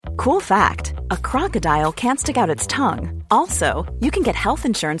Cool fact, a crocodile can't stick out its tongue. Also, you can get health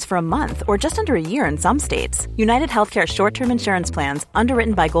insurance for a month or just under a year in some states. United Healthcare short-term insurance plans,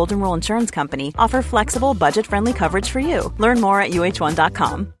 underwritten by Golden Rule Insurance Company, offer flexible, budget-friendly coverage for you. Learn more at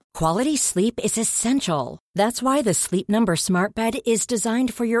uh1.com. Quality sleep is essential. That's why the Sleep Number Smart Bed is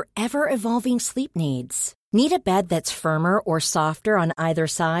designed for your ever-evolving sleep needs. Need a bed that's firmer or softer on either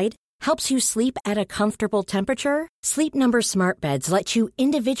side? Helps you sleep at a comfortable temperature? Sleep Number Smart Beds let you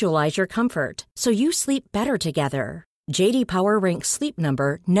individualize your comfort, so you sleep better together. J.D. Power ranks Sleep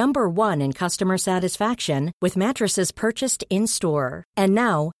Number number 1 in customer satisfaction with mattresses purchased in-store. And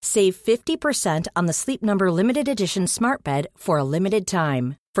now, save 50% on the Sleep Number Limited Edition Smart Bed for a limited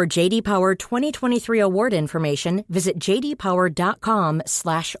time. For J.D. Power 2023 award information, visit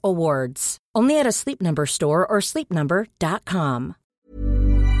jdpower.com/awards. Only at a Sleep Number store or sleepnumber.com.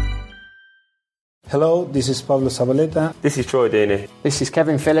 Hello, this is Pablo Zabaleta. This is Troy Deeney. This is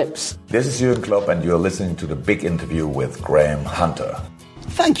Kevin Phillips. This is Jürgen Klopp, and you're listening to The Big Interview with Graham Hunter.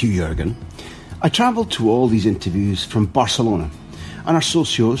 Thank you, Jürgen. I travelled to all these interviews from Barcelona, and our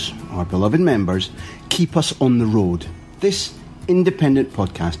socios, our beloved members, keep us on the road. This independent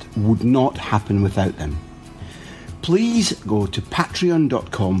podcast would not happen without them. Please go to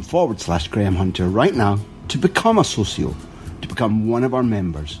patreon.com/Graham Hunter right now to become a socio, to become one of our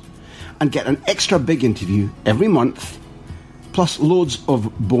members, and get an extra big interview every month, plus loads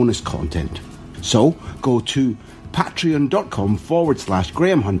of bonus content. So go to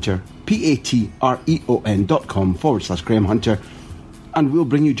patreon.com/Graham Hunter, patreon.com/Graham Hunter, and we'll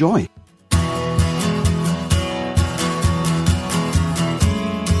bring you joy.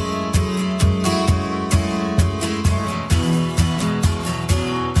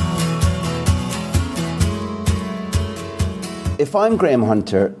 If I'm Graham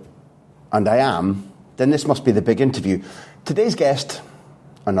Hunter, and I am, then this must be the big interview. Today's guest,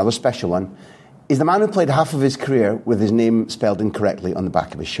 another special one, is the man who played half of his career with his name spelled incorrectly on the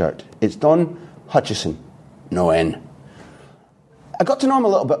back of his shirt. It's Don Hutchison, no N. I got to know him a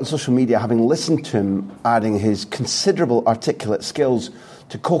little bit on social media, having listened to him adding his considerable articulate skills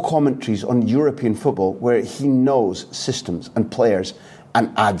to co-commentaries on European football, where he knows systems and players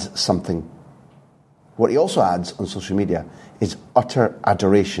and adds something. What he also adds on social media is utter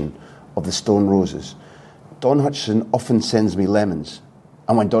adoration of the Stone Roses. Don Hutchison often sends me lemons.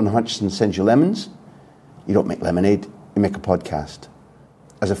 And when Don Hutchison sends you lemons, you don't make lemonade, you make a podcast.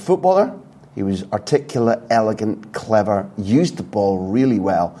 As a footballer, he was articulate, elegant, clever, used the ball really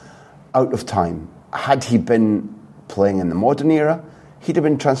well, out of time. Had he been playing in the modern era, he'd have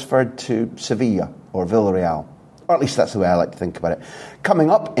been transferred to Sevilla or Villarreal. Or at least that's the way I like to think about it. Coming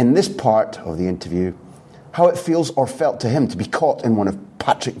up in this part of the interview, how it feels or felt to him to be caught in one of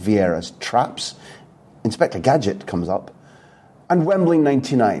Patrick Vieira's traps. Inspector Gadget comes up. And Wembley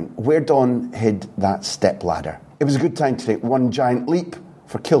 99, where Don hid that step ladder. It was a good time to take one giant leap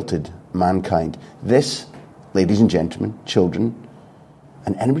for kilted mankind. This, ladies and gentlemen, children,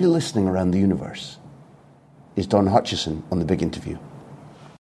 and anybody listening around the universe, is Don Hutchison on The Big Interview.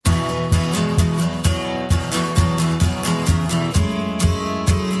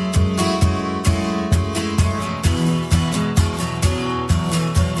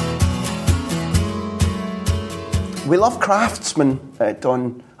 We love craftsmen,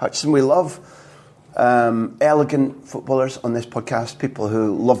 Don Hutchison. We love elegant footballers on this podcast, people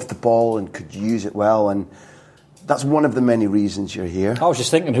who love the ball and could use it well, and that's one of the many reasons you're here. I was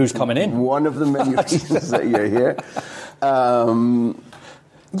just thinking who's coming in. One of the many reasons that you're here.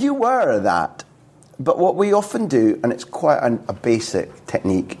 You were that, but what we often do, and it's quite a basic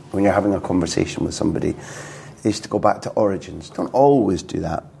technique when you're having a conversation with somebody, is to go back to origins. Don't always do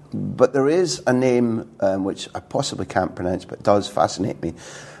that. But there is a name which I possibly can't pronounce, but does fascinate me.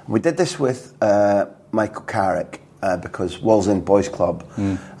 We did this with Michael Carrick because Wallsend Boys Club,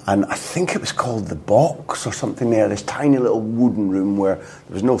 and I think it was called The Box or something there, this tiny little wooden room where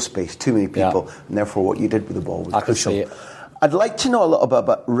there was no space, too many people, and therefore what you did with the ball was crucial. I could see it. I'd like to know a little bit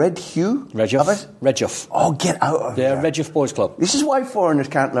about Red Hugh. Redjuff. Oh, get out of here. Yeah, Redjuff Boys Club. This is why foreigners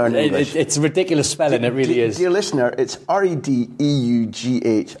can't learn English. It's ridiculous spelling, it really is. Dear listener, it's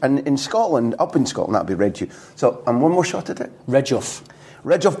Redeugh. And in Scotland, up in Scotland, that would be Red Hugh. So, and one more shot at it? Redjuff.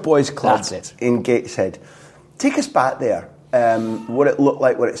 Redjuff Boys Club. That's it. In Gateshead. Take us back there. What it looked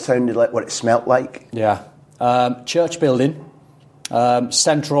like, what it sounded like, what it smelt like. Yeah. Church building.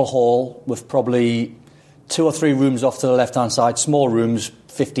 Central hall with probably 2 or 3 rooms off to the left-hand side, small rooms,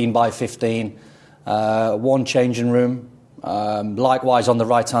 15 by 15, one changing room. Likewise on the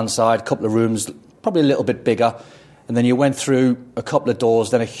right-hand side, a couple of rooms, probably a little bit bigger. And then you went through a couple of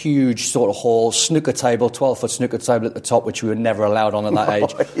doors, then a huge sort of hall, snooker table, 12-foot snooker table at the top, which we were never allowed on at that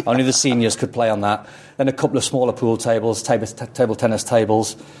age. Yeah. Only the seniors could play on that. Then a couple of smaller pool tables, table tennis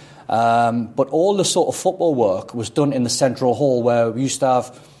tables. But all the sort of football work was done in the central hall, where we used to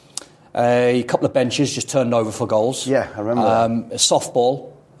have a couple of benches just turned over for goals. Yeah, I remember that. A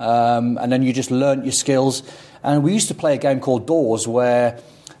softball. And then you just learnt your skills. And we used to play a game called Doors, where...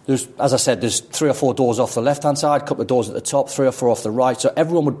 as I said, there's 3 or 4 doors off the left-hand side, a couple of doors at the top, 3 or 4 off the right. So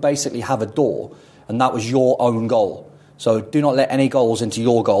everyone would basically have a door, and that was your own goal. So do not let any goals into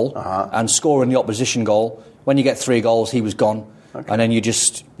your goal, and score in the opposition goal. When you get 3 goals, he was gone. Okay. And then you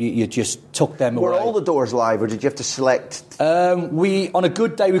just took them away. Were all the doors live, or did you have to select? On a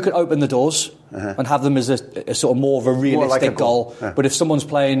good day, we could open the doors and have them as a sort of more of a realistic like goal. Yeah. But if someone's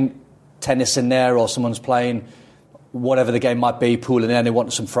playing tennis in there, or someone's playing whatever the game might be, pool in there, and they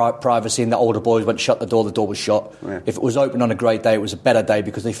wanted some privacy, and the older boys went shut the door was shut. Yeah. If it was open on a great day, it was a better day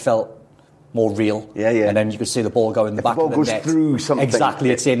because they felt more real. Yeah. And then you could see the ball go in the back of the net. The ball goes through something.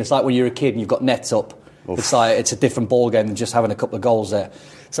 Exactly, it's in. It's like when you're a kid and you've got nets up. Oof. It's a different ball game than just having a couple of goals there.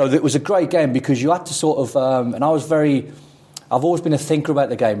 So it was a great game because you had to sort of... and I've always been a thinker about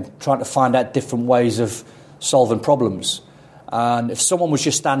the game, trying to find out different ways of solving problems. And if someone was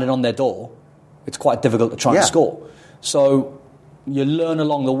just standing on their door, it's quite difficult to try and score. So you learn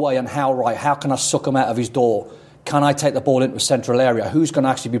along the way on how can I suck him out of his door? Can I take the ball into a central area? Who's going to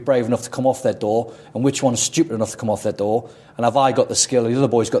actually be brave enough to come off their door? And which one's stupid enough to come off their door? And have I got the skill, the other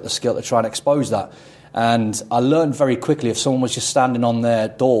boys got the skill to try and expose that? And I learned very quickly, if someone was just standing on their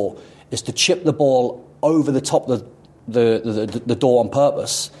door, is to chip the ball over the top of the door on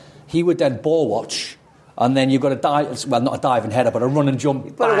purpose. He would then ball watch, and then you've got to dive, well, not a diving header, but a run and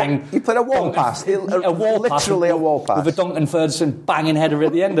jump, bang. You played a wall pass. A wall pass. With a Duncan Ferguson banging header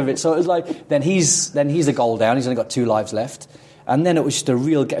at the end of it. So it was like, then he's a goal down. He's only got 2 lives left. And then it was just a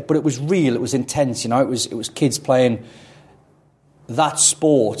real game. But it was real. It was intense, It was kids playing that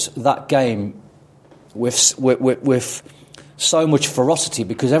sport, that game, with so much ferocity,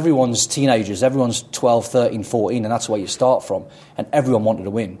 because everyone's teenagers, everyone's 12, 13, 14, and that's where you start from. And everyone wanted to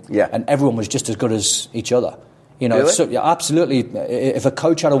win. Yeah. And everyone was just as good as each other. Really? So, yeah, absolutely. If a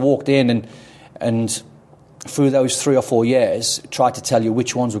coach had walked in and through those 3 or 4 years tried to tell you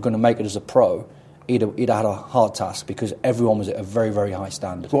which ones were going to make it as a pro, he'd have had a hard task, because everyone was at a very, very high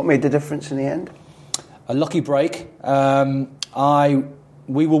standard. What made the difference in the end? A lucky break.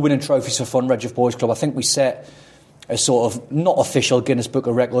 We were winning trophies for fun, Redriff Boys Club. I think we set a sort of, not official Guinness Book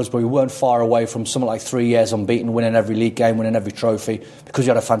of Records, but we weren't far away from something like 3 years unbeaten, winning every league game, winning every trophy, because we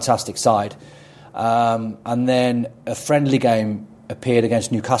had a fantastic side. And then a friendly game appeared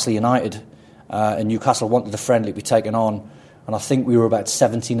against Newcastle United, and Newcastle wanted the friendly to be taken on, and I think we were about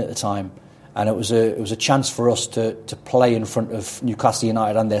 17 at the time. And it was a chance for us to play in front of Newcastle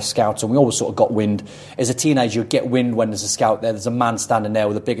United and their scouts, and we always sort of got wind. As a teenager, you get wind when there's a scout there. There's a man standing there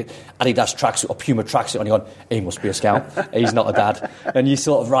with a big Adidas tracksuit or Puma tracksuit on. You're going, he must be a scout. He's not a dad. And you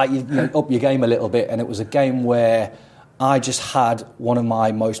sort of you up your game a little bit. And it was a game where I just had one of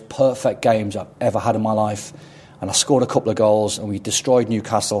my most perfect games I've ever had in my life. And I scored a couple of goals, and we destroyed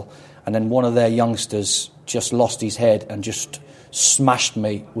Newcastle. And then one of their youngsters just lost his head and just smashed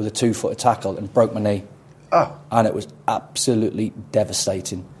me with a 2-footer tackle and broke my knee. Oh. And it was absolutely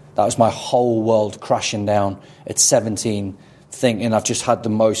devastating. That was my whole world crashing down at 17, thinking I've just had the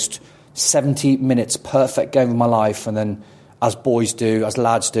most 70 minutes perfect game of my life. And then, as boys do, as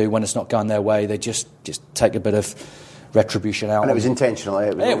lads do, when it's not going their way, they just take a bit of retribution out. And it was intentional, eh?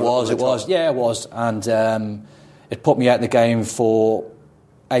 It was. Yeah, it was. And it put me out of the game for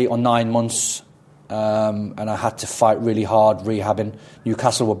 8 or 9 months. And I had to fight really hard, rehabbing.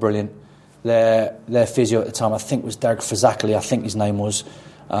 Newcastle were brilliant. Their physio at the time, I think, was Derek Fazakli, I think his name was.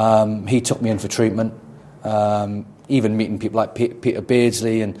 He took me in for treatment. Even meeting people like Peter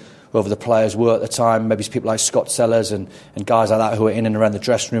Beardsley and whoever the players were at the time, maybe people like Scott Sellers and guys like that who were in and around the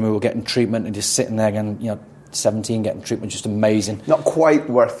dressing room who were getting treatment and just sitting there again, 17 getting treatment, just amazing. Not quite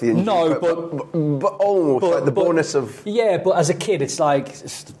worth the injury, no, but almost like the bonus of... Yeah, but as a kid, it's like...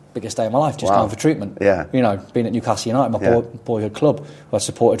 It's the biggest day of my life, just going for treatment. Yeah. Being at Newcastle United, my boyhood club, who I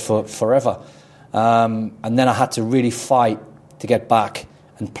supported for forever. And then I had to really fight to get back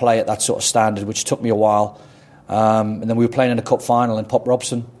and play at that sort of standard, which took me a while. And then we were playing in a cup final, and Pop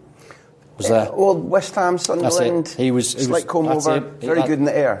Robson was there. Well, West Ham, Sunderland. He was slight comb over, very good in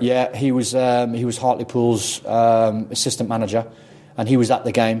the air. Yeah, he was Hartlepool's assistant manager, and he was at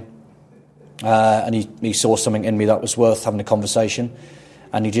the game. And he saw something in me that was worth having a conversation.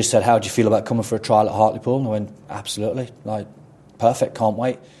 And he just said, how do you feel about coming for a trial at Hartlepool? And I went, absolutely, perfect, can't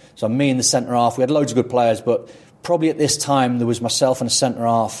wait. So me and the centre-half, we had loads of good players, but probably at this time there was myself and a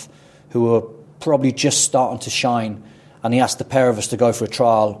centre-half who were probably just starting to shine, and he asked the pair of us to go for a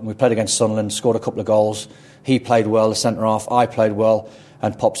trial. We played against Sunderland, scored a couple of goals. He played well, the centre-half, I played well,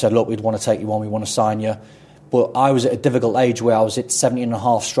 and Pop said, look, we'd want to take you on, we want to sign you. But I was at a difficult age where I was at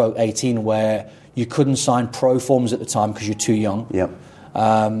 17.5/18, where you couldn't sign pro forms at the time because you're too young. Yep.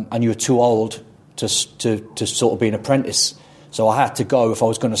 And you were too old to sort of be an apprentice. So I had to go, if I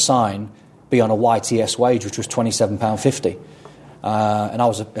was going to sign, be on a YTS wage, which was £27.50. And I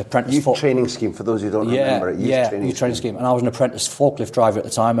was an apprentice. Youth training scheme, for those who don't remember it. Youth training scheme. And I was an apprentice forklift driver at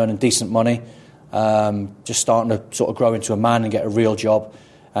the time, earning decent money, just starting to sort of grow into a man and get a real job.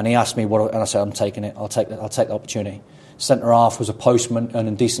 And he asked me what, and I said, I'm taking it. I'll take the opportunity. Centre half was a postman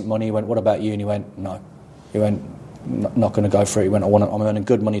earning decent money. He went, what about you? And he went, no. He went, not going to go for it. He went, I'm earning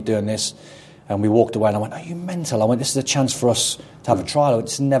good money doing this. And we walked away, and I went, are you mental? I went, this is a chance for us to have a trial.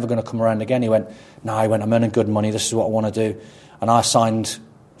 It's never going to come around again. He went, no. He went, I'm earning good money. This is what I want to do. And I signed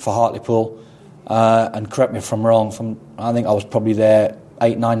for Hartlepool. And correct me if I'm wrong, I think I was probably there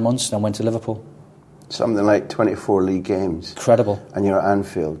 8-9 months, and then went to Liverpool. Something like 24 league games. Incredible. And you're at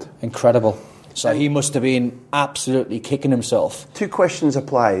Anfield. Incredible. So he must have been absolutely kicking himself. Two questions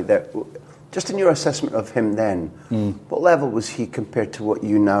apply there. Just in your assessment of him then, what level was he compared to what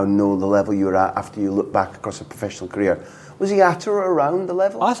you now know the level you were at after you look back across a professional career? Was he at or around the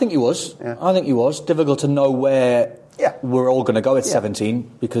level? I think he was. Yeah. I think he was. Difficult to know where we're all going to go at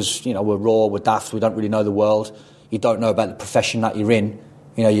 17 because, you know, we're raw, we're daft, we don't really know the world. You don't know about the profession that you're in.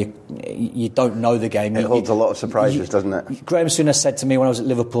 You know, you don't know the game. It holds a lot of surprises, doesn't it? Graham Souness said to me when I was at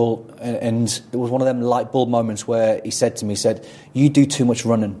Liverpool, and it was one of them light bulb moments where he said to me, you do too much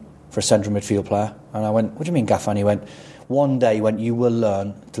running for a central midfield player. And I went, what do you mean, Gaffer? And he went, one day you will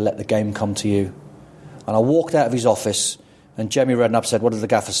learn to let the game come to you. And I walked out of his office, and Jamie Redknapp said, what did the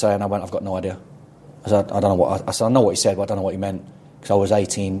Gaffer say? And I went, I've got no idea. I said, I don't know what I said, I know what he said, but I don't know what he meant, because I was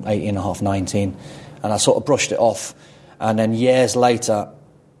 18 and a half, 19. And I sort of brushed it off. And then years later,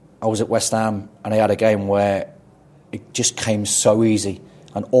 I was at West Ham, and I had a game where it just came so easy,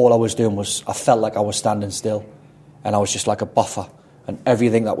 and all I was doing was, I felt like I was standing still, and I was just like a buffer, and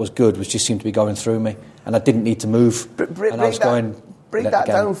everything that was good just seemed to be going through me, and I didn't need to move. Break that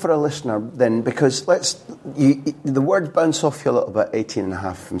down for a listener then, because the word bounce off you a little bit, 18 and a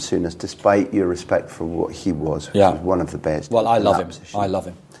half from Souness, despite your respect for what he was, which was one of the best. Well, I love him. Position. I love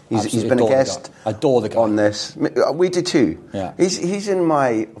him. He's been a guest. I adore the guy on this. We do too. Yeah. He's in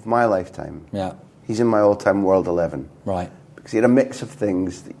my lifetime. Yeah. He's in my all-time World 11. Right. Because he had a mix of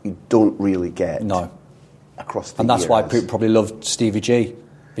things that you don't really get. No. Across the And that's years. why people probably loved Stevie G,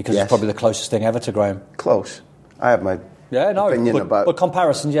 because it's probably the closest thing ever to Graham. Close. I have my opinion about. But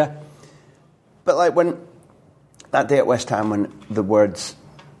comparisons, yeah. But like when that day at West Ham, when the words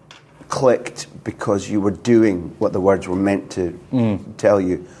clicked because you were doing what the words were meant to tell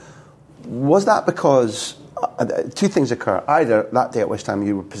you. Was that because two things occur? Either that day at West Ham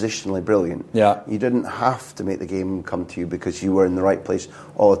you were positionally brilliant. Yeah. You didn't have to make the game come to you because you were in the right place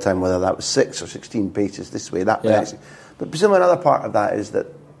all the time, whether that was 6 or 16 paces this way, that way. But presumably another part of that is that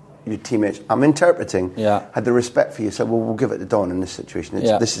your teammates, I'm interpreting, had the respect for you, said, well, we'll give it to Don in this situation.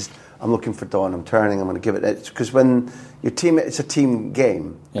 I'm looking for Don, I'm turning, I'm going to give it. Because when your teammate, it's a team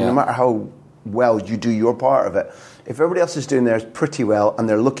game, and no matter how well you do your part of it, if everybody else is doing theirs pretty well and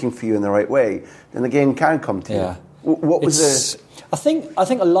they're looking for you in the right way, then the game can come to you. What was I think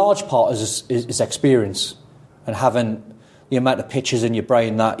a large part is experience and having the amount of pictures in your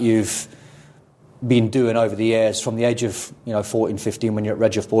brain that you've been doing over the years from the age of 14, 15 when you're at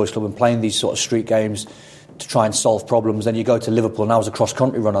Redruff Boys Club and playing these sort of street games to try and solve problems. Then you go to Liverpool, and I was a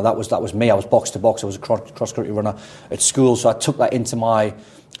cross-country runner. That was me. I was box to box. I was a cross-country runner at school, so I took that into my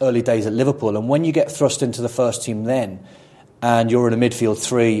early days at Liverpool. And when you get thrust into the first team then, and you're in a midfield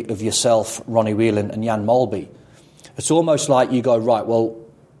three of yourself, Ronnie Whelan and Jan Molby, it's almost like you go, right, well,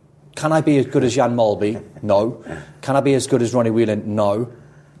 can I be as good as Jan Molby? No. Can I be as good as Ronnie Whelan? No.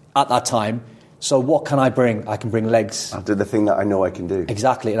 At that time. So what can I bring? I can bring legs. I'll do the thing that I know I can do.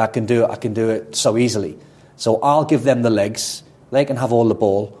 Exactly, and I can do it so easily. So I'll give them the legs. They can have all the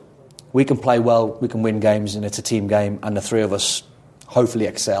ball. We can play well. We can win games, and it's a team game. And the three of us hopefully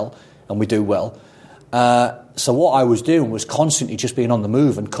excel, and we do well. So what I was doing was constantly just being on the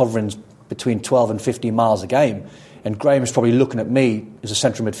move and covering between 12 and 15 miles a game. And Graham was probably looking at me as a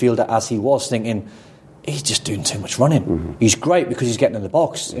central midfielder, as he was, thinking, he's just doing too much running. Mm-hmm. He's great because he's getting in the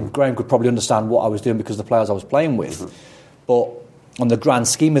box. And Graham could probably understand what I was doing because of the players I was playing with. Mm-hmm. But on the grand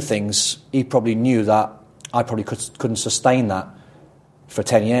scheme of things, he probably knew that I probably couldn't sustain that for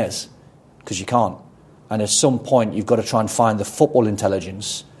 10 years, because you can't. And at some point, you've got to try and find the football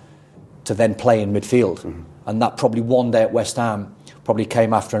intelligence to then play in midfield. And that probably one day at West Ham probably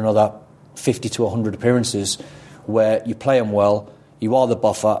came after another 50 to 100 appearances where you play them well, you are the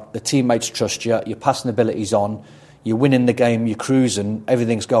buffer, the teammates trust you, your passing ability's on, you're winning the game, you're cruising,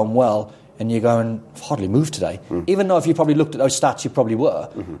 everything's going well, and you're going, I've hardly moved today. Even though if you probably looked at those stats, you probably were,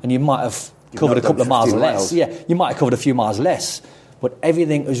 and you might have covered a couple of miles less. Yeah, you might have covered a few miles less. But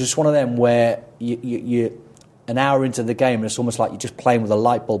everything was just one of them where you an hour into the game, and it's almost like you're just playing with a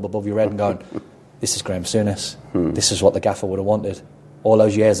light bulb above your head and going, this is Graham Souness. This is what the gaffer would have wanted all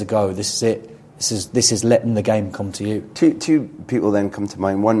those years ago. This is it. This is letting the game come to you. Two people then come to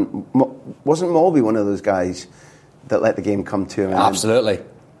mind. One, wasn't Molby one of those guys that let the game come to him? Absolutely.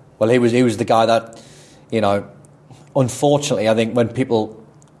 Well, he was the guy that, unfortunately, I think when people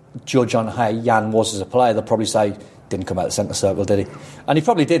judge on how Jan was as a player, they'll probably say, didn't come out the centre circle, did he? And he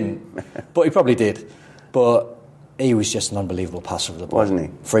probably didn't, but he probably did. But he was just an unbelievable passer of the ball. Wasn't he?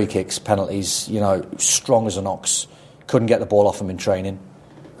 Free kicks, penalties, strong as an ox. Couldn't get the ball off him in training.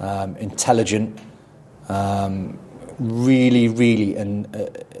 Intelligent, really, and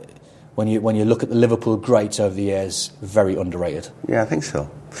when you look at the Liverpool greats over the years, very underrated. Yeah, I think so.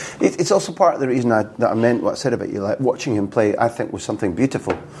 It's also part of the reason that I meant what I said about you. Like watching him play, I think was something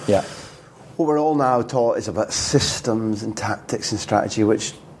beautiful. Yeah. What we're all now taught is about systems and tactics and strategy,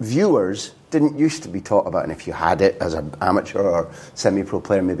 which viewers didn't used to be taught about. And if you had it as an amateur or semi-pro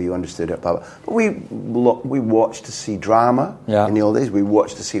player, maybe you understood it. But we watched to see drama in the old days. We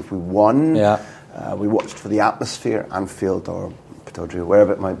watched to see if we won. Yeah. We watched for the atmosphere, Anfield or Pittodrie,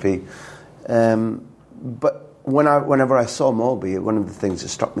 wherever it might be. But whenever I saw Molby, one of the things that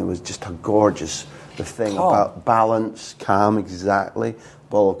struck me was just how gorgeous the thing about balance, calm, exactly.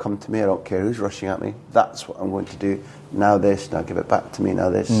 Ball will come to me, I don't care who's rushing at me. That's what I'm going to do. Now this, now give it back to me, now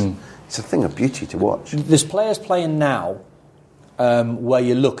this. It's a thing of beauty to watch. There's players playing now where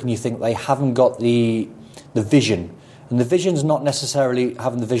you look and you think they haven't got the vision. And the vision's not necessarily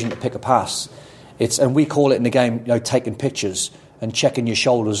having the vision to pick a pass. And we call it in the game, taking pictures and checking your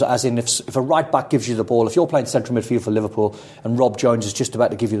shoulders, as in if a right back gives you the ball, if you're playing central midfield for Liverpool and Rob Jones is just about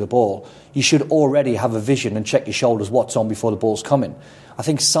to give you the ball, you should already have a vision and check your shoulders what's on before the ball's coming. I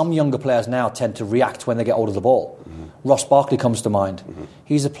think some younger players now tend to react when they get hold of the ball. Ross Barkley comes to mind.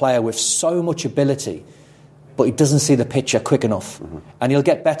 He's a player with so much ability, but he doesn't see the picture quick enough. And he'll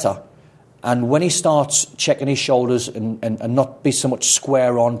get better. And when he starts checking his shoulders and not be so much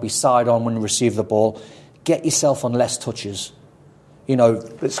square on, be side on when you receive the ball, get yourself on less touches.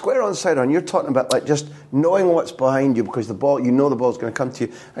 But square on, side on, you're talking about like just knowing what's behind you because the ball's going to come to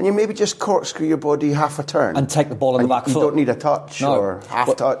you, and you maybe just corkscrew your body half a turn and take the ball on the back foot. You don't need a touch or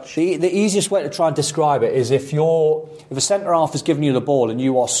half touch. The easiest way to try and describe it is if a centre half is giving you the ball and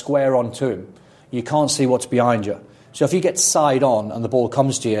you are square on to him, you can't see what's behind you. So if you get side on and the ball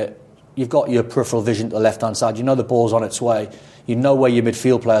comes to you, you've got your peripheral vision to the left-hand side. You know the ball's on its way. You know where your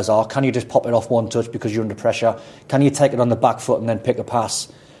midfield players are. Can you just pop it off one touch because you're under pressure? Can you take it on the back foot and then pick a pass?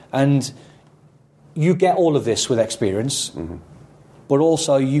 And you get all of this with experience, but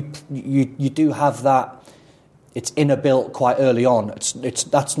also you do have that. It's inner-built quite early on.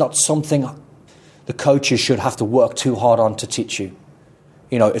 That's not something the coaches should have to work too hard on to teach you.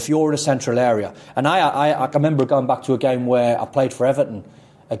 If you're in a central area, and I remember going back to a game where I played for Everton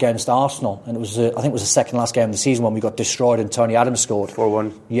against Arsenal, and I think it was the second last game of the season when we got destroyed and Tony Adams scored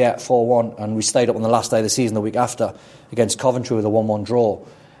 4-1. Yeah, 4-1, and we stayed up on the last day of the season the week after against Coventry with a 1-1 draw,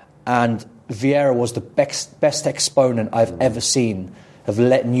 and Vieira was the best exponent I've ever seen of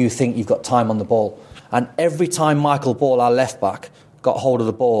letting you think you've got time on the ball. And every time Michael Ball, our left back, got hold of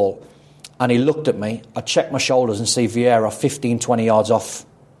the ball and he looked at me, I'd check my shoulders and see Vieira 15-20 yards off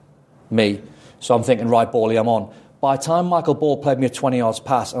me, so I'm thinking, right, Bally, I'm on. By the time Michael Ball played me a 20 yards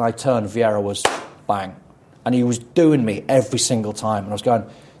pass and I turned, Vieira was bang. And he was doing me every single time. And I was going,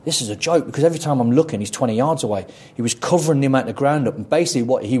 this is a joke, because every time I'm looking, he's 20 yards away. He was covering the amount of ground up. And basically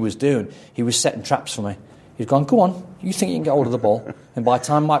what he was doing, he was setting traps for me. He's gone, go on, you think you can get hold of the ball? And by the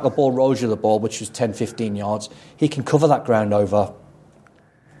time Michael Ball rolls you the ball, which was 10, 15 yards, he can cover that ground over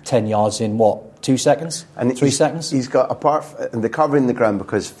 10 yards in, 2 seconds? And 3 seconds? He's got, apart from the covering the ground,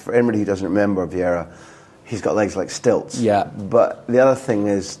 because for anybody who doesn't remember Vieira, he's got legs like stilts. Yeah. But the other thing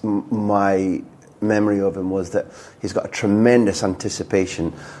is, my memory of him was that he's got a tremendous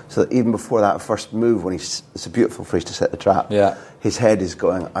anticipation, so that even before that first move, when it's a beautiful phrase to set the trap, his head is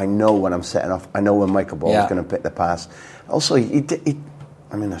going, I know when I'm setting off, I know when Michael Ball is going to pick the pass. Also, I'm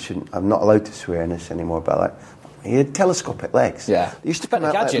not allowed to swear in this anymore, but He had telescopic legs. Yeah. They used to come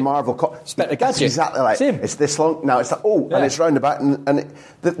out like Marvel. Spectre Gadget. Exactly like it's this long. Now it's like and it's round the back, and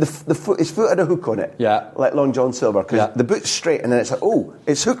his foot had a hook on it. Yeah. Like Long John Silver, because the boot's straight, and then it's like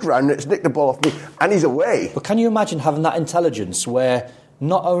it's hooked round, it's nicked the ball off me, and he's away. But can you imagine having that intelligence where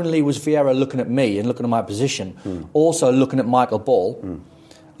not only was Vieira looking at me and looking at my position, also looking at Michael Ball,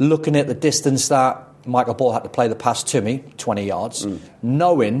 looking at the distance that Michael Ball had to play the pass to me, 20 yards,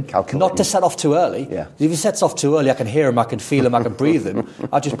 knowing not to set off too early. Yeah. If he sets off too early, I can hear him, I can feel him, I can breathe him.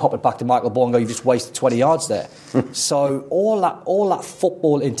 I just pop it back to Michael Ball and go, you just wasted 20 yards there. So all that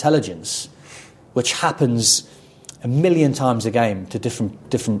football intelligence, which happens a million times a game to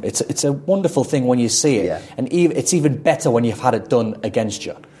different. It's a wonderful thing when you see it, and it's even better when you've had it done against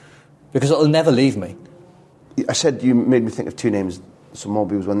you, because it'll never leave me. I said you made me think of two names. So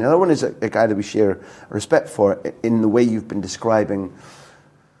Moby was one. The other one is a guy that we share a respect for in the way you've been describing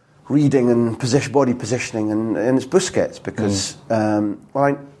reading and body positioning, and it's Busquets, because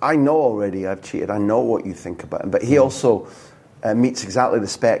I know already I've cheated. I know what you think about him, but he also meets exactly the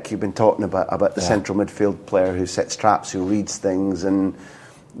spec you've been talking about the central midfield player who sets traps, who reads things, and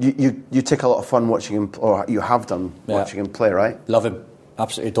you take a lot of fun watching him, or you have done watching him play, right? Love him.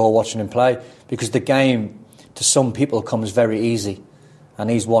 Absolutely adore watching him play, because the game to some people comes very easy. And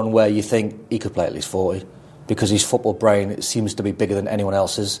he's one where you think he could play at least 40, because his football brain seems to be bigger than anyone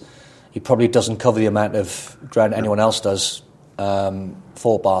else's. He probably doesn't cover the amount of ground anyone else does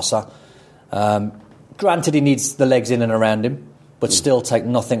for Barca. Granted, he needs the legs in and around him, but still take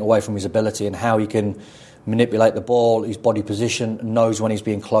nothing away from his ability and how he can manipulate the ball, his body position, knows when he's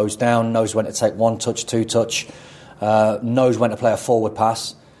being closed down, knows when to take one touch, two touch, knows when to play a forward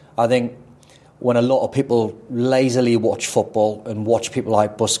pass. I think when a lot of people lazily watch football and watch people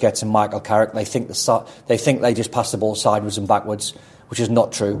like Busquets and Michael Carrick, they think they just pass the ball sideways and backwards, which is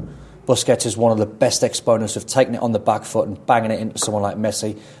not true. Busquets is one of the best exponents of taking it on the back foot and banging it into someone like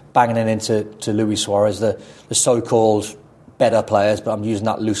Messi, banging it into Luis Suarez, the so-called better players, but I'm using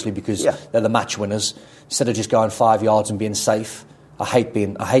that loosely because they're the match winners, instead of just going 5 yards and being safe. I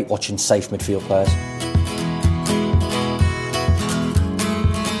hate watching safe midfield players.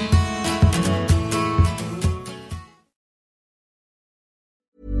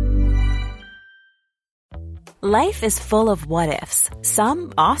 Life is full of what-ifs.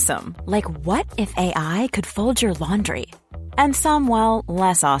 Some awesome, like what if AI could fold your laundry? And some, well,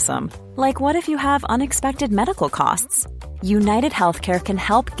 less awesome, like what if you have unexpected medical costs? United Healthcare can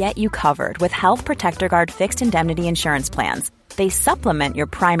help get you covered with Health Protector Guard fixed indemnity insurance plans. They supplement your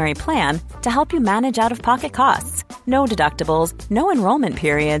primary plan to help you manage out-of-pocket costs. No deductibles, no enrollment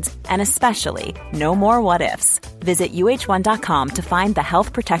periods, and especially no more what-ifs. Visit uh1.com to find the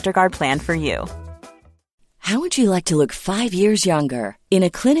Health Protector Guard plan for you. How would you like to look 5 years younger? In a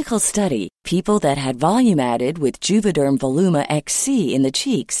clinical study, people that had volume added with Juvederm Voluma XC in the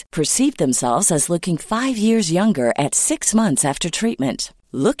cheeks perceived themselves as looking 5 years younger at 6 months after treatment.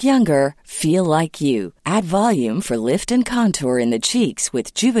 Look younger, feel like you. Add volume for lift and contour in the cheeks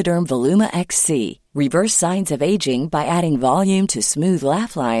with Juvederm Voluma XC. Reverse signs of aging by adding volume to smooth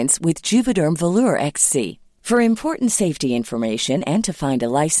laugh lines with Juvederm Volure XC. For important safety information and to find a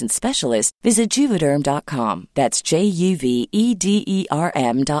licensed specialist, visit Juvederm.com. That's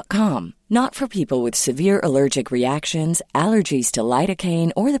JUVEDERM.com. Not for people with severe allergic reactions, allergies to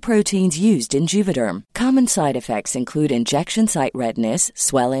lidocaine, or the proteins used in Juvederm. Common side effects include injection site redness,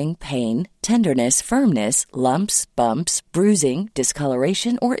 swelling, pain, tenderness, firmness, lumps, bumps, bruising,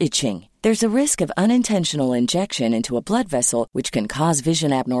 discoloration, or itching. There's a risk of unintentional injection into a blood vessel, which can cause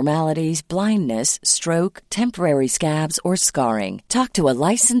vision abnormalities, blindness, stroke, temporary scabs, or scarring. Talk to a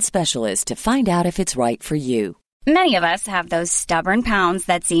licensed specialist to find out if it's right for you. Many of us have those stubborn pounds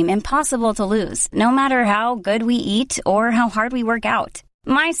that seem impossible to lose, no matter how good we eat or how hard we work out.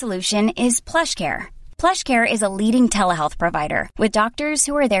 My solution is PlushCare. PlushCare is a leading telehealth provider with doctors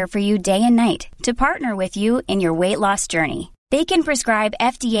who are there for you day and night to partner with you in your weight loss journey. They can prescribe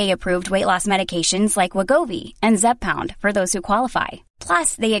FDA-approved weight loss medications like Wegovy and Zepbound for those who qualify.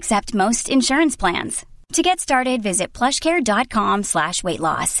 Plus, they accept most insurance plans. To get started, visit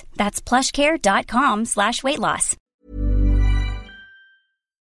plushcare.com/weightloss. That's plushcare.com/weightloss.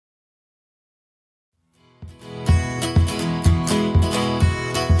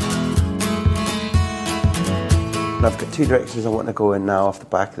 I've got two directions I want to go in now off the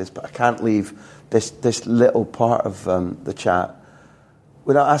back of this, but I can't leave this little part of the chat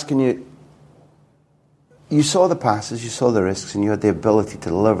without asking you. You saw the passes, you saw the risks, and you had the ability to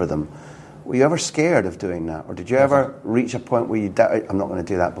deliver them. Were you ever scared of doing that? Or did you ever reach a point where you doubted, I'm not going to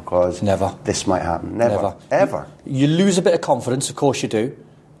do that because this might happen? Never. Ever? You lose a bit of confidence, of course you do.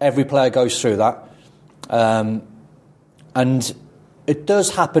 Every player goes through that. And it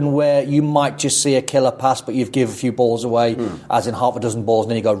does happen where you might just see a killer pass, but you've given a few balls away, as in half a dozen balls,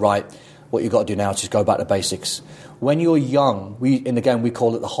 and then you go, right, what you've got to do now is just go back to basics. When you're young, in the game we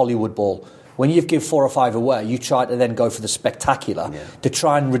call it the Hollywood ball. When you've given 4 or 5 away, you try to then go for the spectacular to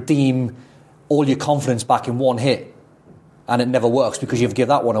try and redeem all your confidence back in one hit. And it never works because you've given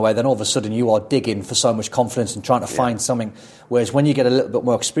that one away. Then all of a sudden you are digging for so much confidence and trying to find something. Whereas when you get a little bit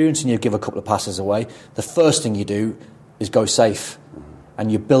more experience and you give a couple of passes away, the first thing you do is go safe.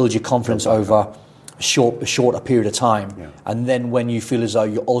 And you build your confidence over a shorter period of time. Yeah. And then when you feel as though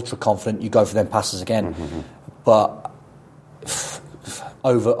you're ultra confident, you go for them passes again. But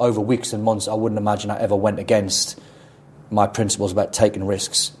over weeks and months, I wouldn't imagine I ever went against my principles about taking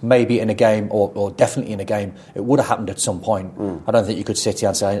risks. Maybe in a game, or definitely in a game, it would have happened at some point. I don't think you could sit here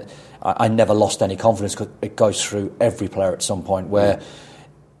and say, I never lost any confidence, because it goes through every player at some point, where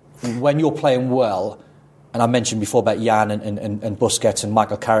when you're playing well, and I mentioned before about Jan and Busquets and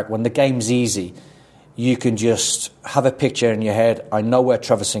Michael Carrick, when the game's easy, you can just have a picture in your head. I know where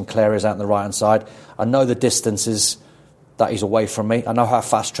Trevor Sinclair is out on the right-hand side. I know the distances that he's away from me. I know how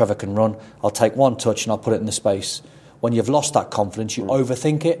fast Trevor can run. I'll take one touch and I'll put it in the space. When you've lost that confidence, you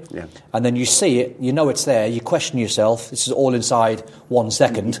overthink it. Yeah. And then you see it, you know it's there, you question yourself. This is all inside 1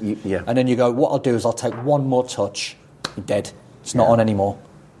 second. And then you go, what I'll do is I'll take one more touch. You're dead. It's not on anymore.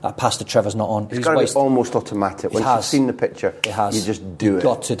 That pass to Trevor's not on. It's got to be almost automatic. Once you've seen the picture, you just do it. You've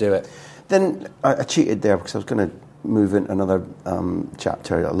got to do it. Then I cheated there because I was going to move into another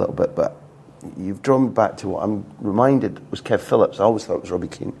chapter a little bit, but you've drawn me back to what I'm reminded was Kev Phillips. I always thought it was Robbie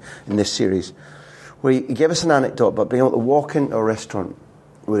Keane in this series, where he gave us an anecdote about being able to walk into a restaurant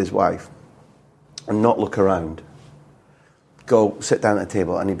with his wife and not look around. Go sit down at a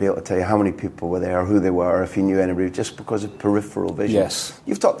table and he'd be able to tell you how many people were there, who they were, if he knew anybody, just because of peripheral vision. Yes.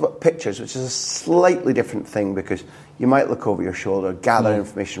 You've talked about pictures, which is a slightly different thing, because you might look over your shoulder, gather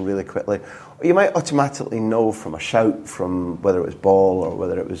information really quickly, or you might automatically know from a shout, from whether it was Ball or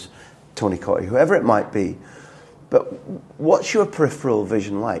whether it was Tony Cottee, whoever it might be. But what's your peripheral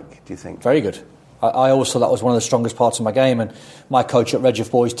vision like, do you think? Very good. I always thought that was one of the strongest parts of my game, and my coach at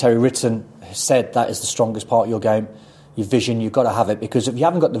Redgef Boys, Terry Ritson, said that is the strongest part of your game. Your vision, you've got to have it, because if you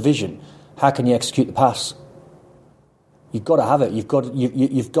haven't got the vision, how can you execute the pass? You've got to have it. You've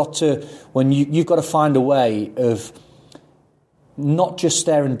got to find a way of not just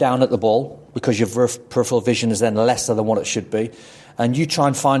staring down at the ball, because your peripheral vision is then lesser than what it should be, and you try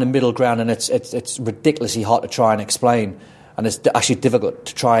and find a middle ground, and it's ridiculously hard to try and explain, and it's actually difficult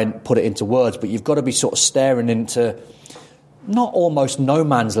to try and put it into words. But you've got to be sort of staring into not almost no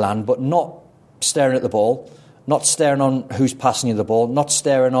man's land, but not staring at the ball. Not staring on who's passing you the ball, not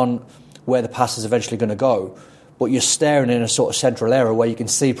staring on where the pass is eventually going to go, but you're staring in a sort of central area where you can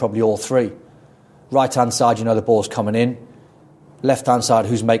see probably all three. Right-hand side, you know the ball's coming in. Left-hand side,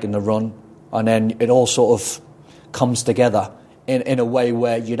 who's making the run. And then it all sort of comes together in a way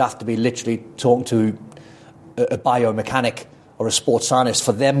where you'd have to be literally talking to a biomechanic or a sports scientist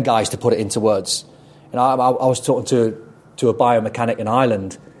for them guys to put it into words. And I was talking to a biomechanic in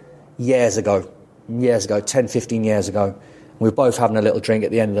Ireland years ago, 10, 15 years ago. We were both having a little drink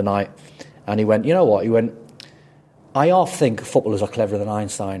at the end of the night, and he went, you know what? He went, I half think footballers are cleverer than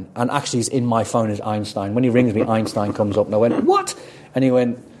Einstein, and actually he's in my phone as Einstein. When he rings me, Einstein comes up, and I went, what? And he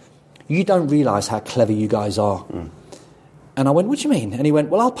went, you don't realise how clever you guys are. And I went, what do you mean? And he went,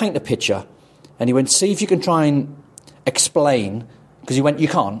 well, I'll paint a picture. And he went, see if you can try and explain, because he went, you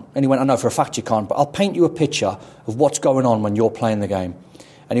can't. And he went, I know for a fact you can't, but I'll paint you a picture of what's going on when you're playing the game.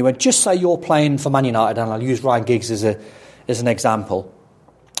 And he went, just say you're playing for Man United, and I'll use Ryan Giggs as an example.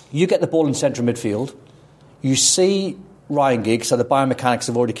 You get the ball in central midfield. You see Ryan Giggs, so the biomechanics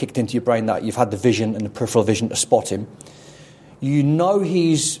have already kicked into your brain that you've had the vision and the peripheral vision to spot him. You know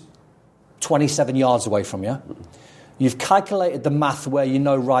he's 27 yards away from you. You've calculated the math where you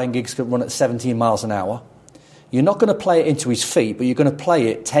know Ryan Giggs could run at 17 miles an hour. You're not going to play it into his feet, but you're going to play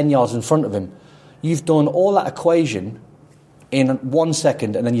it 10 yards in front of him. You've done all that equation in 1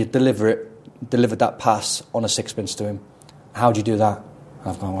 second, and then you delivered that pass on a sixpence to him. How'd you do that?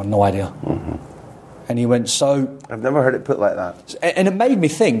 I've got no idea. And he went, so... I've never heard it put like that. And it made me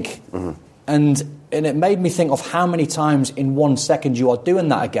think, and it made me think of how many times in 1 second you are doing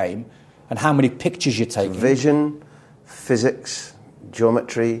that a game, and how many pictures you're taking. Vision, physics,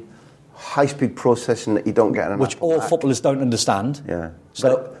 geometry, high-speed processing that you don't get in an which all footballers don't understand. Yeah.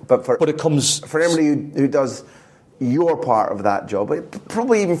 So, but it comes... For anybody who does your part of that job,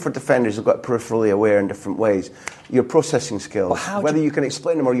 probably even for defenders who've got peripherally aware in different ways, your processing skills, whether you can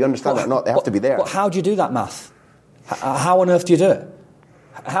explain them or you understand it or not, they have to be there. But how do you do that math? How on earth do you do it?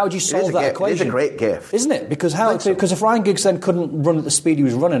 How do you solve that equation? It is a great gift. Isn't it? Because if Ryan Giggs then couldn't run at the speed he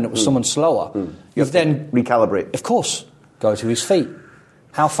was running, it was someone slower, you then... recalibrate. Of course. Go to his feet.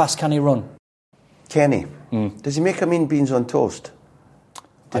 How fast can he run? Kenny, does he make a mean beans on toast?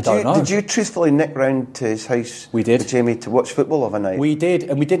 I don't know. Did you truthfully nick round to his house with Jamie to watch football of a night? We did,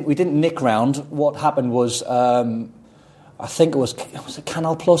 and we didn't nick round. What happened was, I think it was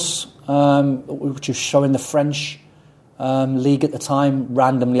Canal Plus, which was showing the French league at the time,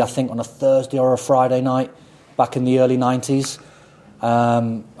 randomly, I think, on a Thursday or a Friday night back in the early 90s.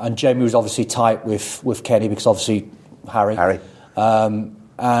 And Jamie was obviously tight with Kenny because obviously Harry.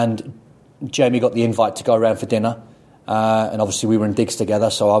 And Jamie got the invite to go around for dinner. And obviously we were in digs together,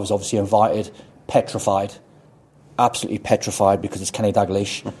 so I was obviously invited, petrified, absolutely petrified because it's Kenny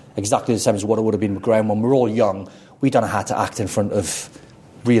Dalglish, exactly the same as what it would have been with Graham when we were all young. We don't know how to act in front of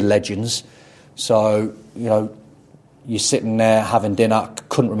real legends. So, you're sitting there having dinner,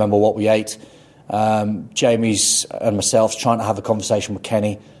 couldn't remember what we ate. Jamie's and myself trying to have a conversation with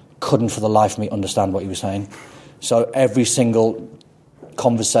Kenny, couldn't for the life of me understand what he was saying. So every single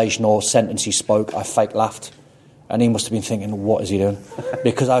conversation or sentence he spoke, I fake laughed. And he must have been thinking, what is he doing?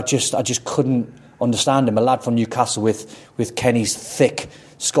 Because I just couldn't understand him. A lad from Newcastle with Kenny's thick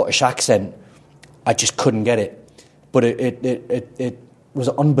Scottish accent, I just couldn't get it. But it was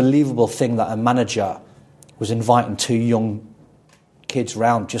an unbelievable thing that a manager was inviting two young kids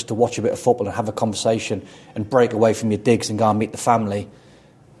round just to watch a bit of football and have a conversation and break away from your digs and go and meet the family.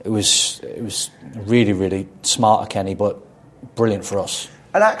 It was really, really smart of Kenny, but brilliant for us.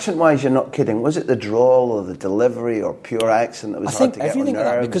 And accent-wise, you're not kidding. Was it the drawl or the delivery or pure accent that was hard to get on nerves? I think everything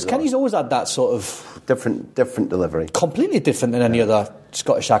like that, because Kenny's always had that sort of... Different delivery. Completely different than any other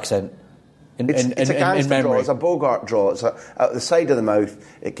Scottish accent it's a gangster draw, it's a Bogart draw. It's out the side of the mouth.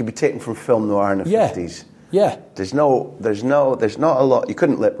 It could be taken from film noir in the 50s. Yeah. There's not a lot. You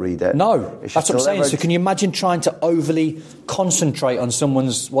couldn't lip read it. No, that's what I'm saying. So can you imagine trying to overly concentrate on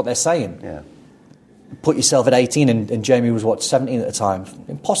what they're saying? Yeah. Put yourself at 18 and Jamie was, 17 at the time?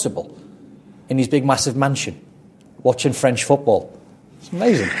 Impossible. In his big, massive mansion, watching French football. It's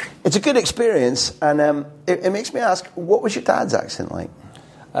amazing. It's a good experience, and it makes me ask, what was your dad's accent like?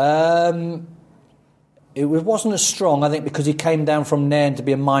 It wasn't as strong, I think, because he came down from Nairn to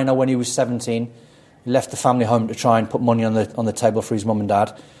be a minor when he was 17. He left the family home to try and put money on the table for his mum and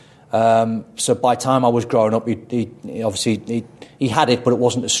dad. So by the time I was growing up, he obviously had it, but it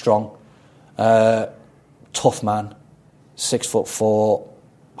wasn't as strong. Tough man, 6'4",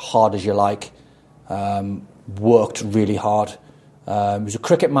 hard as you like. Worked really hard. He was a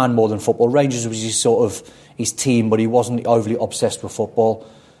cricket man more than football. Rangers was his team, but he wasn't overly obsessed with football.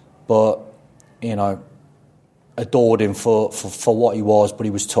 But adored him for what he was, but he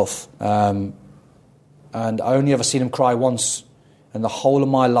was tough. And I only ever seen him cry once. In the whole of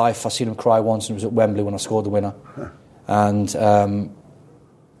my life, I seen him cry once, and it was at Wembley when I scored the winner. And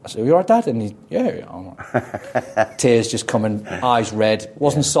I said, "Are you all right, Dad?" And he, "Yeah, I'm all right." Tears just coming, eyes red.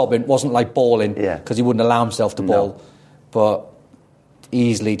 Wasn't sobbing, wasn't like bawling, because he wouldn't allow himself to bawl. But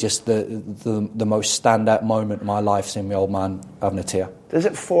easily just the most standout moment in my life, seeing my old man having a tear. Does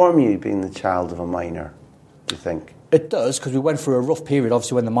it form you being the child of a miner, do you think? It does, because we went through a rough period,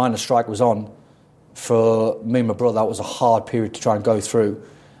 obviously, when the miners' strike was on. For me and my brother, that was a hard period to try and go through.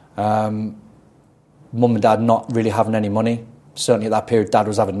 Mum and Dad not really having any money. Certainly at that period, Dad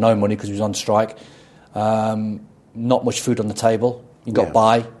was having no money because he was on strike. Not much food on the table. You got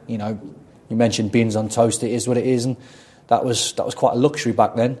by, You mentioned beans on toast. It is what it is, and that was quite a luxury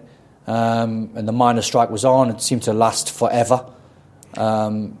back then. And the miners' strike was on. It seemed to last forever,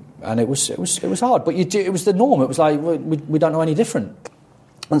 and it was hard. But it was the norm. It was like we don't know any different.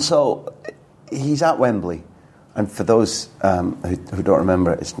 And so he's at Wembley, and for those who don't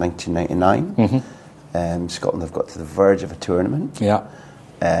remember, it's 1999. Mm-hmm. Scotland have got to the verge of a tournament. Yeah.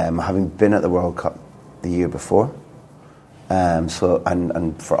 Having been at the World Cup the year before. And for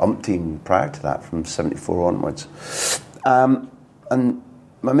umpteen prior to that, from 74 onwards. And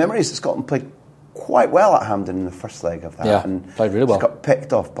my memory is that Scotland played quite well at Hampden in the first leg of that. Yeah, and played really well. Got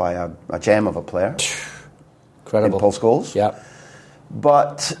picked off by a gem of a player. Incredible. In Paul Scholes. Yeah.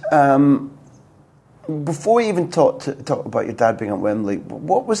 But before we even talk about your dad being at Wembley,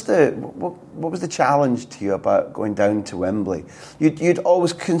 what was the challenge to you about going down to Wembley? You'd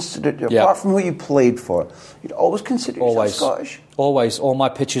always considered, apart from who you played for, you'd always considered yourself Scottish? Always. All my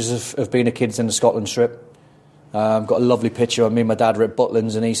pictures of being a kid's in the Scotland strip. Got a lovely picture of me and my dad were at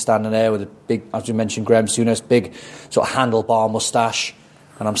Butlins, and he's standing there with a big, as you mentioned, Graham Souness, big sort of handlebar moustache,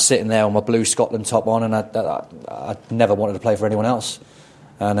 and I'm sitting there with my blue Scotland top on, and I never wanted to play for anyone else.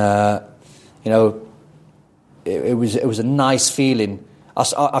 And, it was a nice feeling.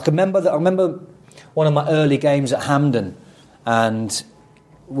 I can remember that. I remember one of my early games at Hampden, and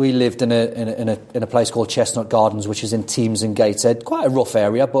we lived in a place called Chestnut Gardens, which is in Thames and Gateshead, quite a rough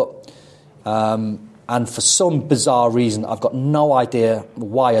area, but and for some bizarre reason, I've got no idea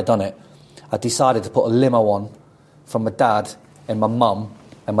why I'd done it. I decided to put a limo on from my dad and my mum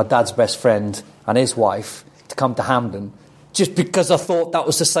and my dad's best friend and his wife to come to Hampden, just because I thought that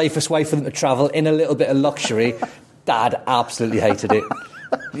was the safest way for them to travel in a little bit of luxury. Dad absolutely hated it.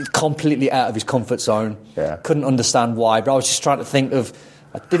 Completely out of his comfort zone. Yeah. Couldn't understand why, but I was just trying to think of...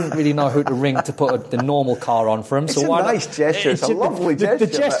 I didn't really know who to ring to put the normal car on for him. It's a nice gesture. It's a lovely gesture.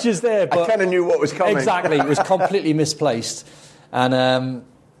 The gesture's there, but... I kind of knew what was coming. Exactly. It was completely misplaced. And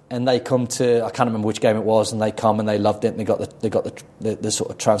they come to... I can't remember which game it was, and they come and they loved it, and they got the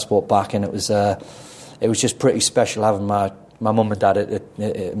sort of transport back, and it was just pretty special having my mum and dad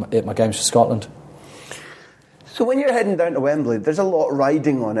at my games for Scotland. So when you're heading down to Wembley, there's a lot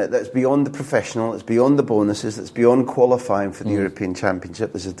riding on it that's beyond the professional, it's beyond the bonuses, it's beyond qualifying for the European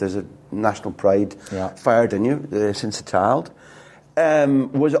Championship. There's a national pride fired in you since a child.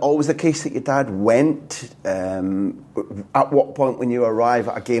 Was it always the case that your dad went? At what point when you arrive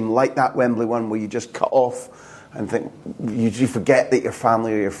at a game like that Wembley one, where you just cut off and think, you forget that your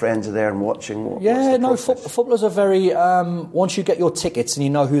family or your friends are there and watching? Footballers are very... once you get your tickets and you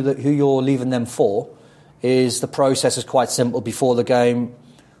know who you're leaving them for, the process is quite simple. Before the game,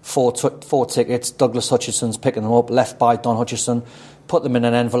 four tickets, Douglas Hutchison's picking them up, left by Don Hutchison, put them in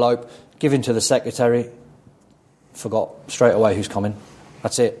an envelope, give him to the secretary, forgot straight away who's coming.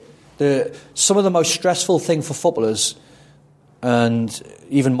 That's it. Some of the most stressful thing for footballers, and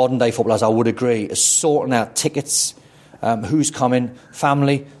even modern day footballers, I would agree, is sorting out tickets, who's coming,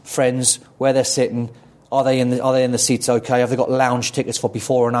 family, friends, where they're sitting. Are they in the seats okay? Have they got lounge tickets for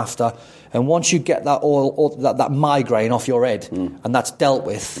before and after? And once you get that that migraine off your head, and that's dealt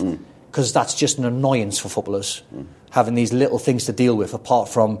with, because that's just an annoyance for footballers, having these little things to deal with, apart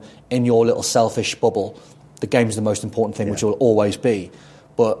from in your little selfish bubble. The game's the most important thing, which will always be.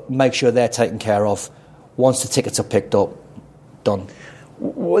 But make sure they're taken care of. Once the tickets are picked up, done.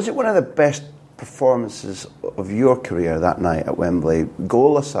 Was it one of the best performances of your career that night at Wembley,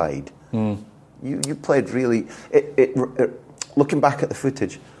 goal aside? You played really... looking back at the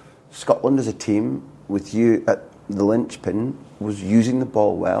footage, Scotland as a team, with you at the linchpin, was using the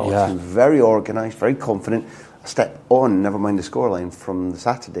ball well. Yeah. Very organised, very confident. A step on, never mind the scoreline, from the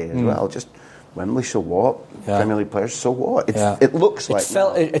Saturday as well. Just Wembley, so what? Yeah. Premier League players, so what? It looks like...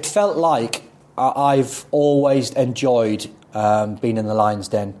 It felt like I've always enjoyed being in the Lions'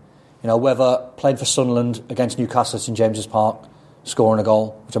 Den. You know, whether playing for Sunderland against Newcastle at St James's Park, scoring a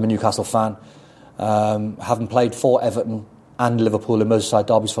goal, which I'm a Newcastle fan, having played for Everton and Liverpool in Merseyside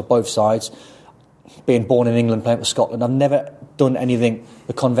derbies for both sides, being born in England, playing for Scotland, I've never done anything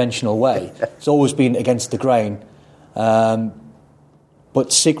the conventional way. It's always been against the grain.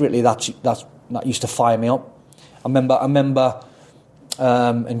 But secretly, that used to fire me up. I remember,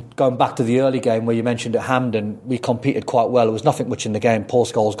 and going back to the early game where you mentioned at Hampden, we competed quite well. There was nothing much in the game. Paul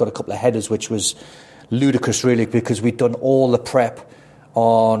Scholes got a couple of headers, which was ludicrous, really, because we'd done all the prep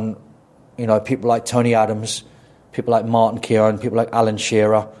on, people like Tony Adams, people like Martin Keown, people like Alan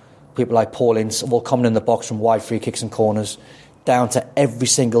Shearer, people like Paul Ince, all coming in the box from wide free kicks and corners, down to every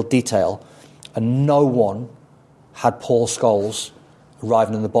single detail. And no one had Paul Scholes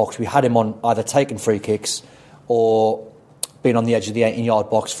arriving in the box. We had him on either taking free kicks or being on the edge of the 18-yard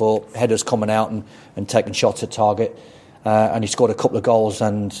box for headers coming out and taking shots at target. And he scored a couple of goals,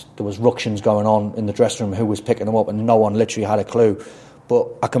 and there was ructions going on in the dressing room who was picking them up, and no one literally had a clue. But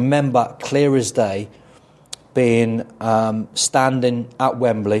I can remember clear as day being standing at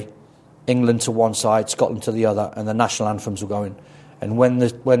Wembley, England to one side, Scotland to the other, and the national anthems were going. And when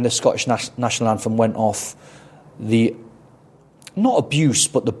the Scottish national anthem went off, the not abuse,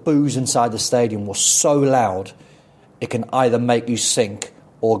 but the boos inside the stadium was so loud, it can either make you sink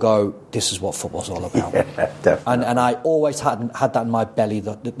or go, this is what football's all about. Yeah, and I always had that in my belly.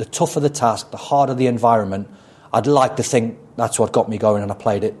 The tougher the task, the harder the environment, I'd like to think that's what got me going, and I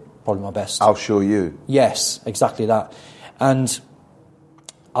played it probably my best. I'll show you. Yes, exactly that. And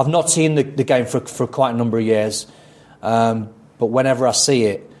I've not seen the game for quite a number of years, but whenever I see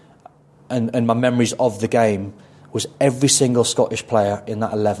it, and my memories of the game, was every single Scottish player in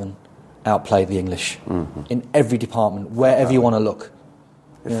that 11 outplayed the English in every department, wherever you want to look.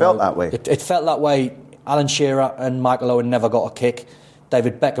 It felt that way. It felt that way. Alan Shearer and Michael Owen never got a kick.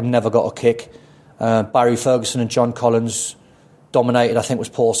 David Beckham never got a kick. Barry Ferguson and John Collins dominated. I think it was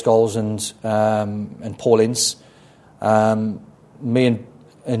Paul Scholes and Paul Ince. Me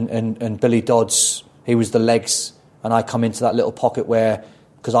and Billy Dodds, he was the legs and I come into that little pocket where,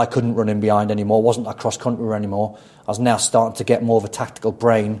 because I couldn't run in behind anymore, wasn't a cross-country anymore, I was now starting to get more of a tactical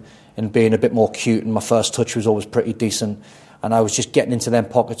brain and being a bit more cute, and my first touch was always pretty decent, and I was just getting into them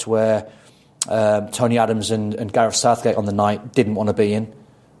pockets where Tony Adams and Gareth Southgate on the night didn't want to be in.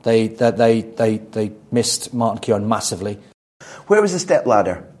 They missed Martin Keown massively. Where was the step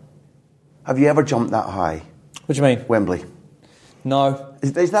ladder? Have you ever jumped that high? What do you mean? Wembley. No.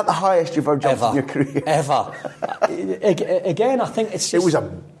 Is that the highest you've ever jumped in your career? Ever. Again, I think it's just... It was a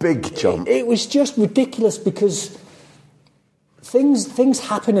big jump. It was just ridiculous because things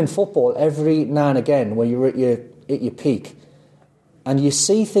happen in football every now and again when you're at your peak, and you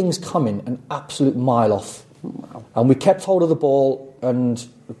see things coming an absolute mile off. Wow. And we kept hold of the ball, and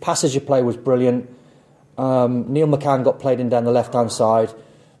the passage of play was brilliant. Neil McCann got played in down the left-hand side,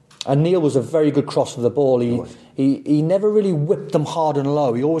 and Neil was a very good crosser of the ball. He never really whipped them hard and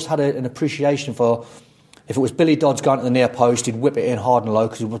low. He always had an appreciation for, if it was Billy Dodds going to the near post, he'd whip it in hard and low,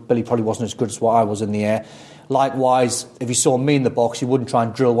 because Billy probably wasn't as good as what I was in the air. Likewise, if he saw me in the box, he wouldn't try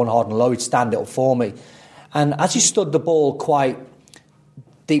and drill one hard and low, he'd stand it up for me. And as he stood the ball quite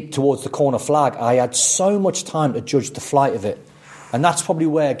deep towards the corner flag, I had so much time to judge the flight of it. And that's probably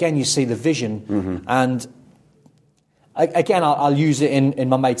where, again, you see the vision. Mm-hmm. And again, I'll use it in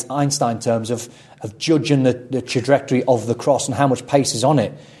my mate Einstein terms of judging the trajectory of the cross and how much pace is on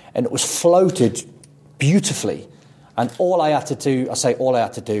it. And it was floated beautifully. And all I had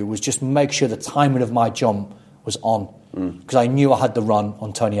to do was just make sure the timing of my jump was on. Because I knew I had the run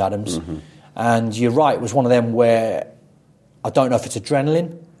on Tony Adams. Mm-hmm. And you're right, it was one of them where I don't know if it's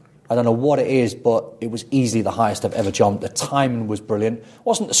adrenaline, I don't know what it is, but it was easily the highest I've ever jumped. The timing was brilliant.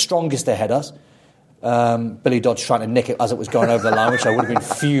 Wasn't the strongest they had us. Billy Dodds trying to nick it as it was going over the line, which I would have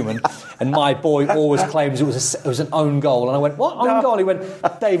been fuming. And my boy always claims it was an own goal. And I went, what, own goal? He went,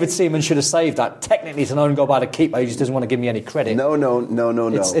 David Seaman should have saved that. Technically, it's an own goal by the keeper. He just doesn't want to give me any credit. No.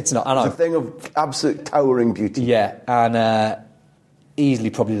 It's not, I know. It's a thing of absolute towering beauty. Yeah, and easily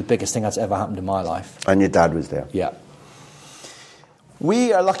probably the biggest thing that's ever happened in my life. And your dad was there. Yeah.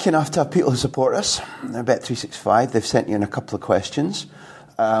 We are lucky enough to have people who support us. Bet365, they've sent you in a couple of questions.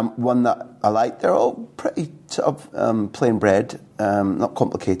 One that I like. They're all pretty sort of plain bread, not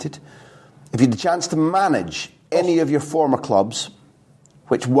complicated. If you had the chance to manage any of your former clubs,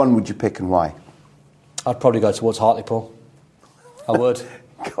 which one would you pick and why? I'd probably go towards Hartlepool. I would.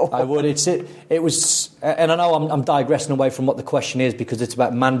 I would. It was, and I know I'm digressing away from what the question is because it's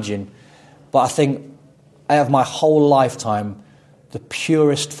about managing, but I think out of my whole lifetime, the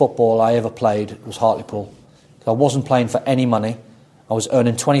purest football I ever played was Hartlepool. I wasn't playing for any money. I was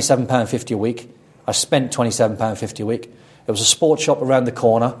earning £27.50 a week. I spent £27.50 a week. There was a sports shop around the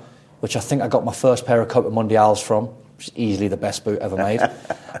corner, which I think I got my first pair of Copa Mundials from, which is easily the best boot ever made.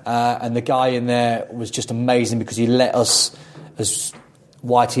 And the guy in there was just amazing because he let us, as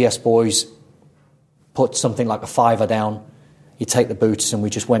YTS boys, put something like a £5 down. You take the boots, and we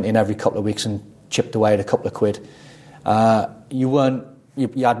just went in every couple of weeks and chipped away at a couple of quid. You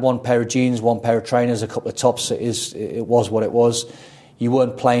had one pair of jeans, one pair of trainers, a couple of tops. It was what it was. You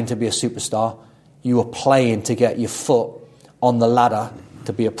weren't playing to be a superstar. You were playing to get your foot on the ladder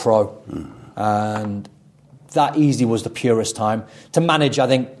to be a pro. And that easily was the purest time. To manage, I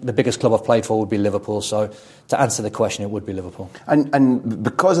think the biggest club I've played for would be Liverpool. So to answer the question, it would be Liverpool. And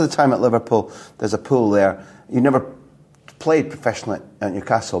because of the time at Liverpool, there's a pool there. You never played professionally at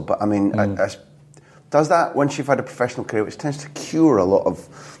Newcastle, but I mean, does that, once you've had a professional career, which tends to cure a lot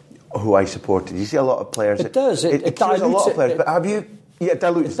of who I supported? You see a lot of players. It does. It cures a lot of players. But have you? Yeah,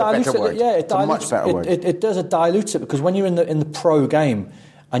 dilutes a better word. Yeah, it dilutes. It's a much better word. It does. It dilutes it because when you're in the pro game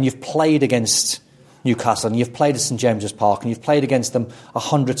and you've played against Newcastle and you've played at St James's Park and you've played against them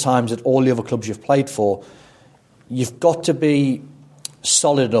 100 times at all the other clubs you've played for, you've got to be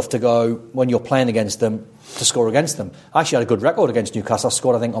solid enough to go when you're playing against them to score against them. I actually had a good record against Newcastle. I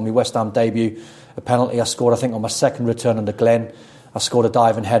scored, I think, on my West Ham debut a penalty. I scored, I think, on my second return under Glenn. I scored a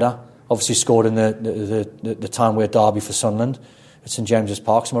diving header. Obviously scored in the time we were Derby for Sunderland at St James's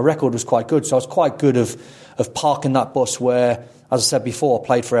Park. So my record was quite good. So I was quite good of parking that bus where, as I said before, I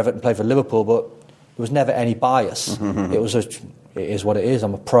played for Everton, played for Liverpool, but there was never any bias. It is what it is.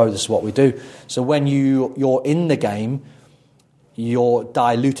 I'm a pro. This is what we do. So when you're in the game, you're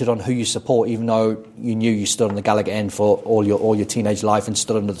diluted on who you support, even though you knew you stood on the Gallagher end for all your teenage life and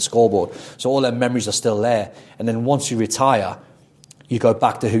stood under the scoreboard. So all their memories are still there. And then once you retire, you go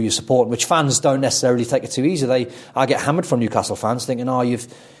back to who you support, which fans don't necessarily take it too easy. I get hammered from Newcastle fans thinking,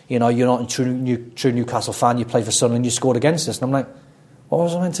 you're not a true Newcastle fan. You play for Sunderland, you scored against us, and I'm like, what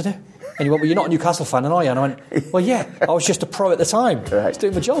was I meant to do? And you went, well, you're not a Newcastle fan, are you? And I went, well, yeah, I was just a pro at the time. Right. I was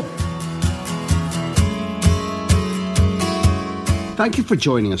doing my job. Thank you for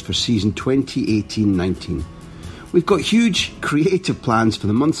joining us for season 2018-19. We've got huge creative plans for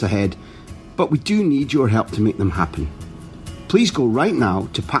the months ahead, but we do need your help to make them happen. Please go right now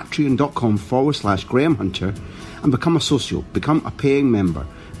to patreon.com/Graham Hunter and become a socio, become a paying member,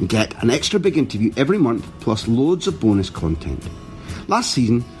 and get an extra big interview every month, plus loads of bonus content. Last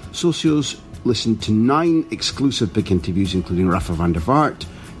season, socios listened to 9 exclusive big interviews, including Rafa van der Vaart,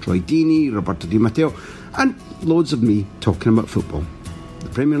 Troy Deeney, Roberto Di Matteo, and loads of me talking about football. The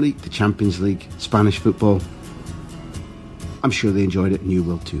Premier League, the Champions League, Spanish football. I'm sure they enjoyed it and you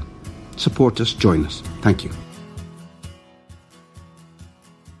will too. Support us, join us. Thank you.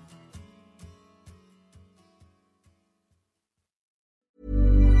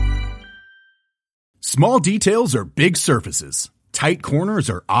 Small details are big surfaces. Tight corners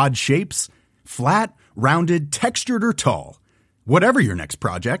are odd shapes. Flat, rounded, textured, or tall. Whatever your next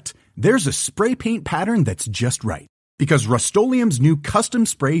project, there's a spray paint pattern that's just right. Because Rust-Oleum's new Custom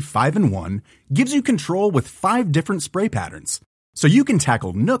Spray 5-in-1 gives you control with 5 different spray patterns. So you can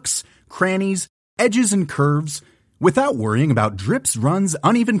tackle nooks, crannies, edges, and curves without worrying about drips, runs,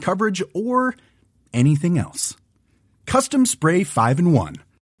 uneven coverage, or anything else. Custom Spray 5-in-1.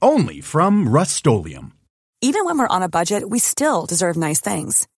 Only from Rust-Oleum. Even when we're on a budget, we still deserve nice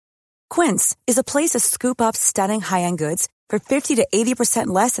things. Quince is a place to scoop up stunning high-end goods for 50 to 80%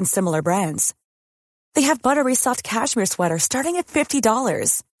 less than similar brands. They have buttery soft cashmere sweaters starting at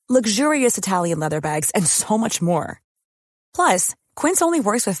 $50, luxurious Italian leather bags, and so much more. Plus, Quince only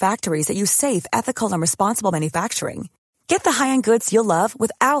works with factories that use safe, ethical, and responsible manufacturing. Get the high-end goods you'll love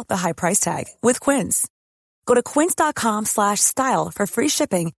without the high price tag with Quince. Go to quince.com/style for free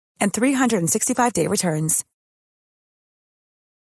shipping and 365-day returns.